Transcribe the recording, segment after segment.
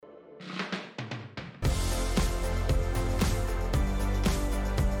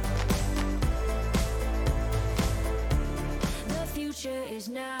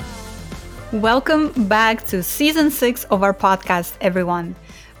Welcome back to Season 6 of our podcast, everyone.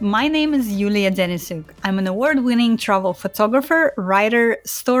 My name is Yulia Denisuk. I'm an award-winning travel photographer, writer,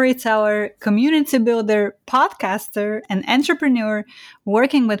 storyteller, community builder, podcaster, and entrepreneur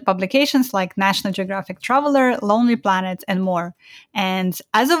working with publications like National Geographic Traveler, Lonely Planet, and more. And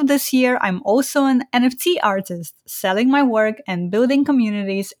as of this year, I'm also an NFT artist, selling my work and building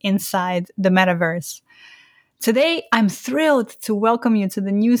communities inside the metaverse. Today, I'm thrilled to welcome you to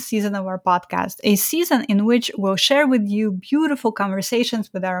the new season of our podcast, a season in which we'll share with you beautiful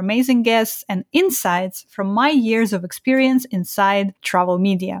conversations with our amazing guests and insights from my years of experience inside travel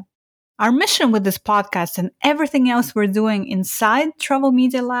media. Our mission with this podcast and everything else we're doing inside Travel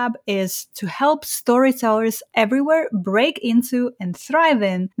Media Lab is to help storytellers everywhere break into and thrive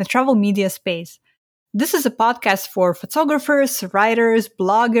in the travel media space. This is a podcast for photographers, writers,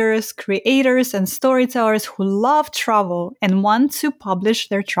 bloggers, creators, and storytellers who love travel and want to publish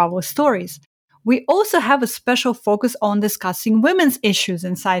their travel stories. We also have a special focus on discussing women's issues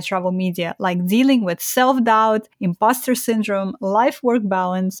inside travel media, like dealing with self-doubt, imposter syndrome, life-work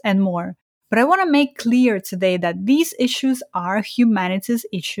balance, and more. But I want to make clear today that these issues are humanity's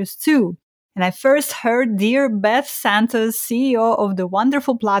issues too. And I first heard dear Beth Santos, CEO of the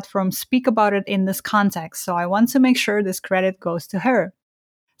wonderful platform, speak about it in this context, so I want to make sure this credit goes to her.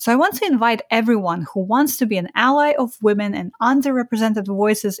 So I want to invite everyone who wants to be an ally of women and underrepresented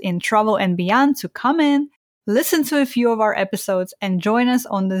voices in travel and beyond to come in, listen to a few of our episodes, and join us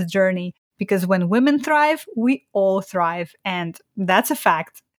on this journey, because when women thrive, we all thrive, and that's a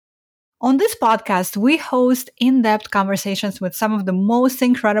fact. On this podcast, we host in-depth conversations with some of the most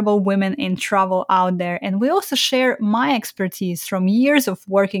incredible women in travel out there, and we also share my expertise from years of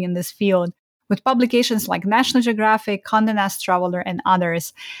working in this field with publications like National Geographic, Condé Nast Traveler, and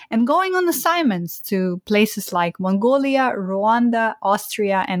others, and going on assignments to places like Mongolia, Rwanda,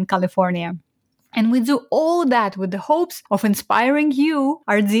 Austria, and California. And we do all that with the hopes of inspiring you,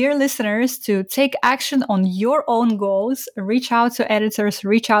 our dear listeners, to take action on your own goals, reach out to editors,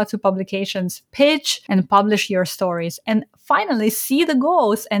 reach out to publications, pitch and publish your stories, and finally see the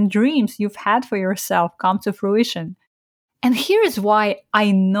goals and dreams you've had for yourself come to fruition. And here is why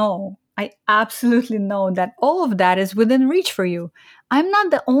I absolutely know that all of that is within reach for you. I'm not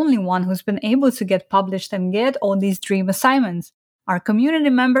the only one who's been able to get published and get all these dream assignments. Our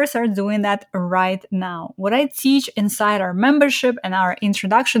community members are doing that right now. What I teach inside our membership and our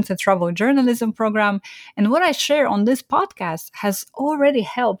Introduction to Travel Journalism program and what I share on this podcast has already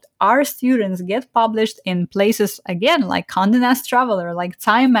helped our students get published in places, again, like Condé Nast Traveler, like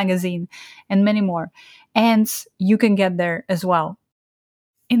Time Magazine, and many more. And you can get there as well.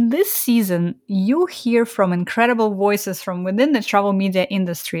 In this season, you'll hear from incredible voices from within the travel media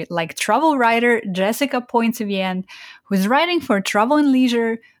industry, like travel writer Jessica Pointivian, who's writing for Travel and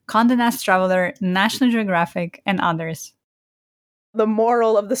Leisure, Condé Nast Traveler, National Geographic, and others. The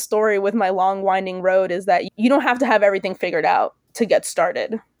moral of the story with my long winding road is that you don't have to have everything figured out to get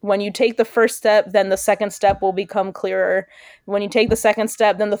started. When you take the first step, then the second step will become clearer. When you take the second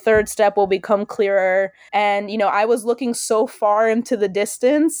step, then the third step will become clearer. And, I was looking so far into the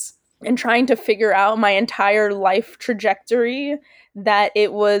distance and trying to figure out my entire life trajectory that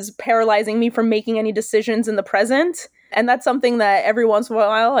it was paralyzing me from making any decisions in the present. And that's something that every once in a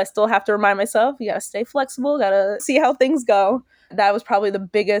while I still have to remind myself, you gotta stay flexible, gotta see how things go. That was probably the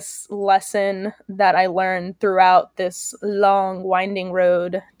biggest lesson that I learned throughout this long, winding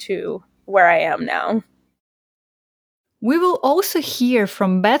road to where I am now. We will also hear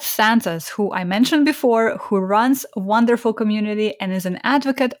from Beth Santos, who I mentioned before, who runs a wonderful community and is an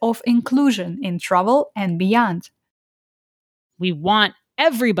advocate of inclusion in travel and beyond. We want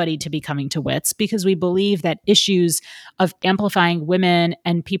everybody to be coming to WITS because we believe that issues of amplifying women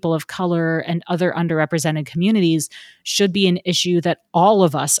and people of color and other underrepresented communities should be an issue that all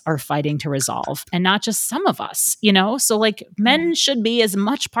of us are fighting to resolve and not just some of us, So men should be as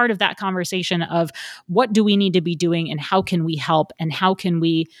much part of that conversation of what do we need to be doing and how can we help and how can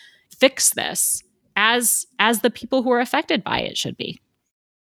we fix this as the people who are affected by it should be.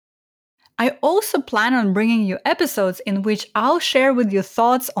 I also plan on bringing you episodes in which I'll share with you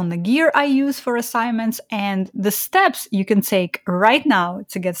thoughts on the gear I use for assignments and the steps you can take right now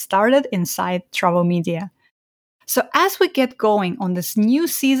to get started inside travel media. So as we get going on this new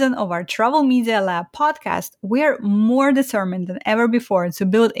season of our Travel Media Lab podcast, we're more determined than ever before to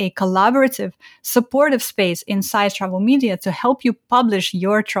build a collaborative, supportive space inside travel media to help you publish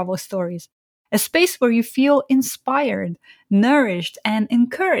your travel stories. A space where you feel inspired, nourished, and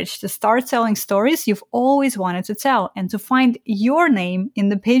encouraged to start telling stories you've always wanted to tell and to find your name in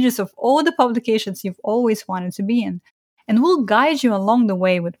the pages of all the publications you've always wanted to be in. and we'll guide you along the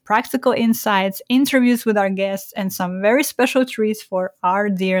way with practical insights, interviews with our guests, and some very special treats for our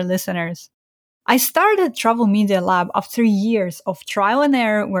dear listeners. I started Travel Media Lab after years of trial and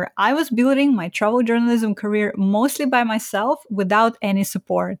error where I was building my travel journalism career mostly by myself without any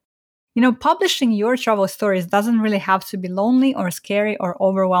support. Publishing your travel stories doesn't really have to be lonely or scary or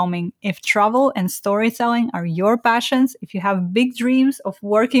overwhelming. If travel and storytelling are your passions, if you have big dreams of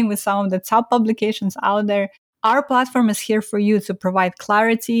working with some of the top publications out there, our platform is here for you to provide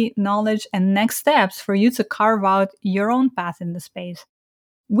clarity, knowledge, and next steps for you to carve out your own path in the space.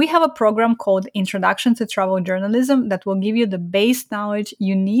 We have a program called Introduction to Travel Journalism that will give you the base knowledge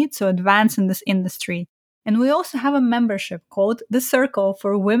you need to advance in this industry. And we also have a membership called The Circle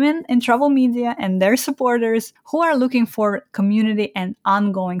for women in travel media and their supporters who are looking for community and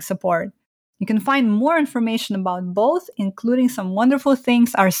ongoing support. You can find more information about both, including some wonderful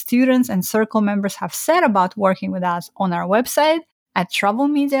things our students and Circle members have said about working with us on our website at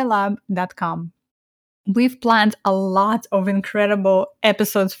travelmedialab.com. We've planned a lot of incredible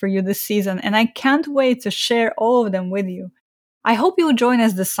episodes for you this season, and I can't wait to share all of them with you. I hope you'll join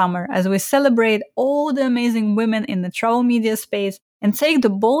us this summer as we celebrate all the amazing women in the travel media space and take the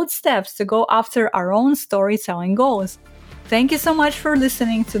bold steps to go after our own storytelling goals. Thank you so much for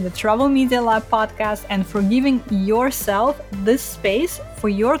listening to the Travel Media Lab podcast and for giving yourself this space for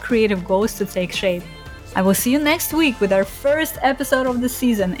your creative goals to take shape. I will see you next week with our first episode of the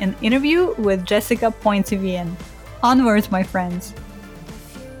season, an interview with Jessica Pointivian. Onwards, my friends.